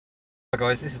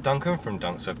guys, this is Duncan from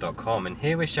dunksweb.com, and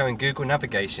here we're showing Google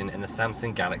navigation in the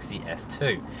Samsung Galaxy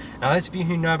S2. Now those of you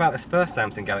who know about this first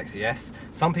Samsung Galaxy S,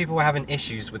 some people were having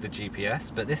issues with the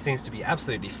GPS, but this seems to be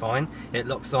absolutely fine. It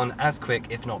locks on as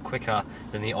quick, if not quicker,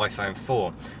 than the iPhone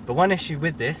 4. But one issue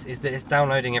with this is that it's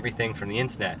downloading everything from the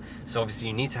internet, so obviously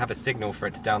you need to have a signal for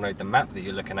it to download the map that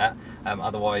you're looking at,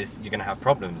 otherwise you're going to have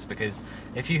problems, because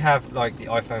if you have like the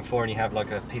iPhone 4 and you have like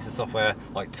a piece of software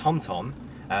like TomTom,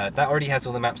 that already has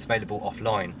all the maps available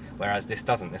offline, whereas this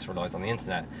doesn't. This relies on the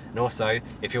internet. And also,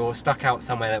 if you're stuck out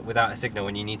somewhere without a signal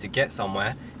and you need to get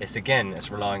somewhere, it's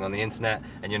relying on the internet,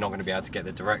 and you're not going to be able to get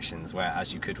the directions,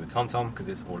 whereas you could with TomTom, because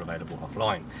it's all available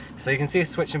offline. So you can see a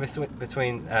switching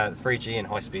between 3G and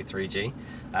high-speed 3G,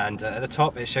 and at the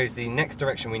top it shows the next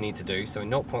direction we need to do. So in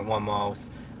 0.1 miles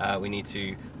we need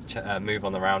to move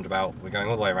on the roundabout. We're going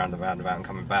all the way around the roundabout and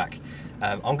coming back.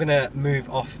 I'm going to move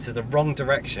off to the wrong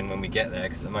direction when we get there,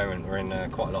 because at the moment we're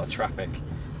in quite a lot of traffic.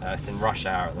 It's in rush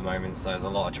hour at the moment, so there's a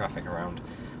lot of traffic around,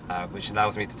 which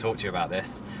allows me to talk to you about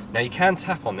this. Now you can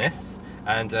tap on this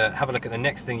and have a look at the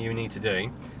next thing you need to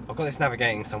do. I've got this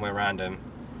navigating somewhere random,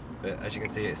 but as you can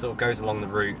see it sort of goes along the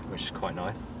route, which is quite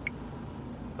nice.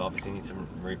 But obviously you need to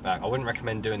route back. I wouldn't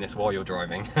recommend doing this while you're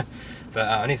driving, but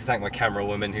I need to thank my camera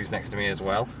woman who's next to me as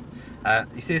well.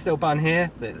 You see this little button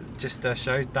here that just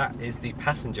showed? That is the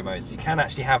passenger mode, so you can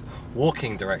actually have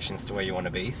walking directions to where you want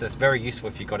to be, so it's very useful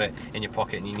if you've got it in your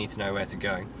pocket and you need to know where to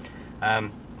go.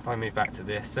 If I move back to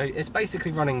this, so it's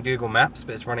basically running Google Maps,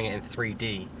 but it's running it in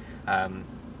 3D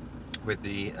with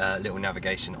the little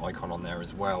navigation icon on there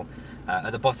as well.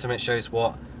 At the bottom it shows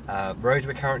what road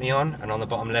we're currently on, and on the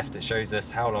bottom left it shows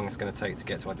us how long it's going to take to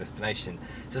get to our destination.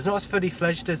 So it's not as fully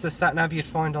fledged as the sat-nav you'd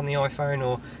find on the iPhone,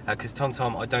 or because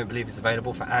TomTom I don't believe is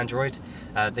available for Android.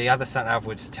 The other sat-nav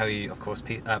would tell you, of course,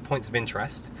 points of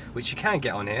interest, which you can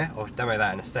get on here. I'll demo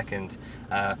that in a second,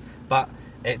 but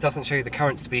it doesn't show you the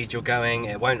current speed you're going.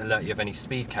 It won't alert you of any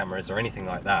speed cameras or anything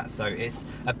like that. So it's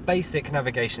a basic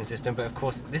navigation system, but of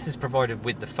course this is provided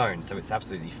with the phone, so it's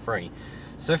absolutely free.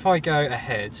 So if I go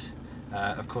ahead,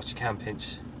 of course you can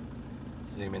pinch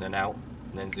to zoom in and out,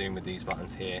 and then zoom with these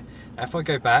buttons here. Now if I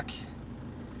go back,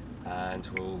 and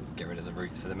we'll get rid of the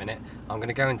route for the minute, I'm going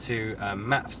to go into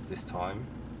maps this time,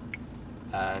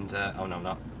 and oh no,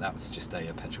 not that was just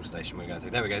a petrol station we're going to.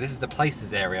 There we go. This is the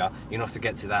places area. You can also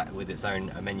get to that with its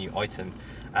own menu item,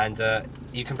 and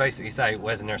you can basically say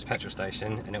where's the nearest petrol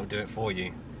station, and it will do it for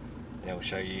you. And it will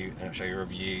show you, and it'll show you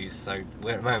reviews. So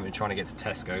we're at the moment trying to get to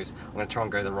Tesco's. I'm going to try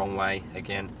and go the wrong way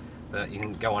again, but you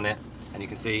can go on it and you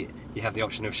can see you have the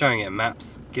option of showing it in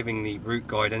maps, giving the route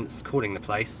guidance, calling the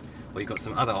place, or you've got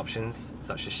some other options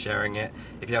such as sharing it.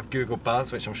 If you have Google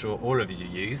Buzz, which I'm sure all of you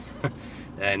use,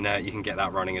 then you can get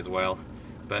that running as well.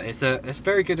 But it's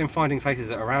very good in finding places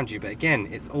that are around you, but again,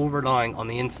 it's all relying on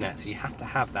the internet, so you have to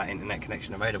have that internet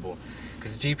connection available,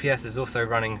 because the GPS is also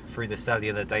running through the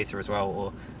cellular data as well,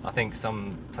 or I think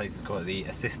some places call it the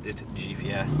assisted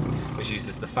GPS, which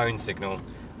uses the phone signal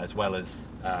as well as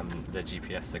the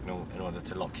GPS signal in order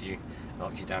to lock you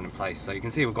down in place. So you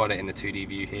can see we've got it in the 2D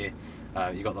view here.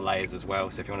 You've got the layers as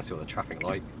well, so if you want to see what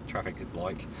the traffic is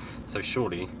like, so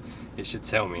surely it should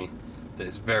tell me that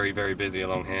it's very, very busy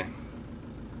along here.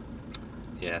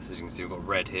 Yes, as you can see we've got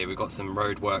red here. We've got some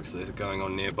road works that are going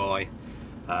on nearby,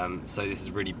 so this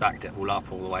has really backed it all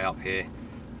the way up here.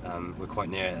 We're quite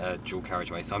near a dual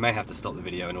carriageway, so I may have to stop the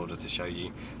video in order to show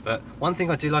you. But one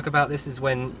thing I do like about this is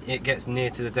when it gets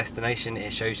near to the destination,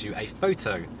 it shows you a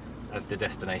photo of the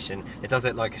destination. It does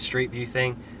it like a street view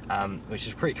thing, which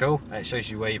is pretty cool. It shows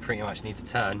you where you pretty much need to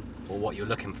turn, or what you're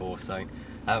looking for. So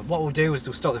what we'll do is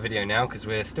we'll stop the video now, because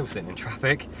we're still sitting in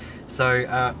traffic.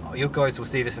 So you guys will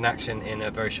see this in action in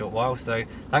a very short while. So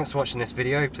thanks for watching this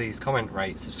video. Please comment,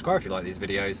 rate, subscribe if you like these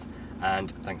videos,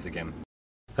 and thanks again.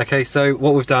 Okay, so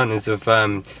what we've done is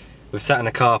we've sat in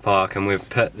a car park and we've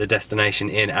put the destination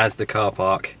in as the car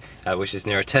park, which is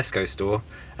near a Tesco store,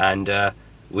 and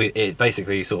it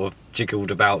basically sort of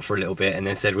jiggled about for a little bit and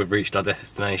then said we've reached our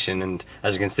destination. And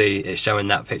as you can see, it's showing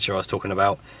that picture I was talking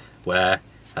about where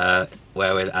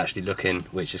we're actually looking,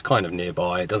 which is kind of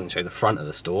nearby. It doesn't show the front of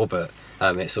the store, but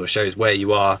it sort of shows where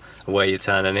you are and where you're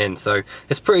turning in, so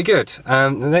it's pretty good. The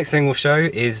next thing we'll show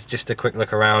is just a quick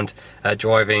look around,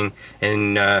 driving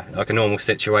in like a normal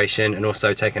situation, and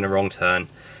also taking a wrong turn.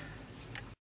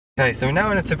 Okay, so we're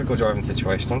now in a typical driving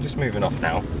situation. I'm just moving off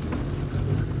now.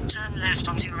 Turn left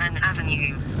onto Wren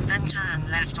Avenue, then turn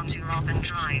left onto Robin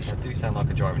Drive. I do sound like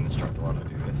a driving instructor while I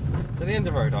do this. So at the end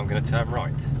of the road I'm going to turn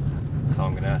right. So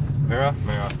I'm going to mirror,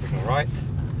 signal right,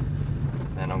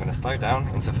 then I'm going to slow down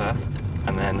into first,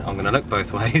 and then I'm going to look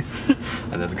both ways,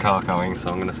 and there's a car coming, so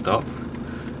I'm going to stop.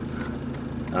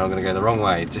 and I'm going to go the wrong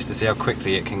way just to see how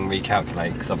quickly it can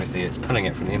recalculate, because obviously it's pulling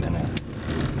it from the internet.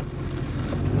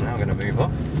 So now I'm going to move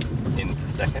off into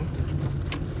second,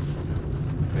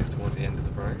 move towards the end of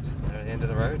the road. There at the end of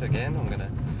the road again, I'm going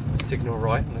to signal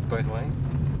right and look both ways.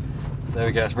 So there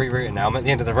we go, it's rerouting now. I'm at the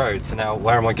end of the road, so now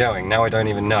where am I going? Now I don't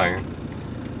even know.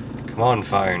 Come on,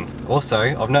 phone. Also,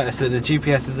 I've noticed that the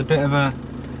GPS is a bit of a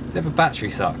battery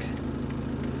suck.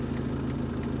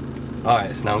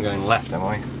 Alright, so now I'm going left, am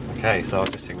I? Okay, so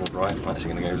I've just signalled right. I'm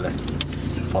actually going to go left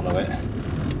to follow it.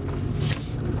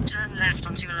 Turn left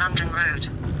onto London Road.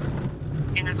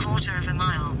 In a quarter of a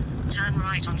mile, turn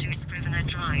right onto Scrivener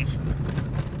Drive.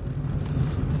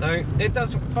 So it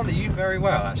does follow you very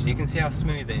well, actually. You can see how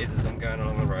smooth it is as I'm going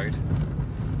along the road.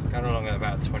 Going along at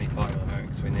about 25 at the moment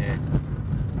because we're near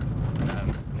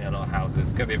a lot of houses.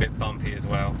 It's going to be a bit bumpy as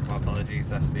well. My apologies,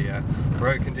 that's the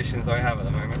road conditions I have at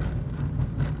the moment.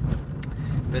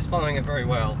 But it's following it very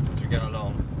well as we go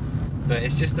along. But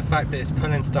it's just the fact that it's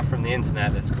pulling stuff from the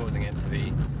internet that's causing it to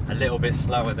be a little bit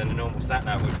slower than a normal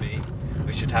sat-nav would be.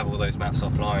 We should have all those maps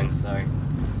offline, so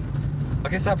I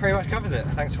guess that pretty much covers it.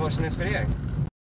 Thanks for watching this video.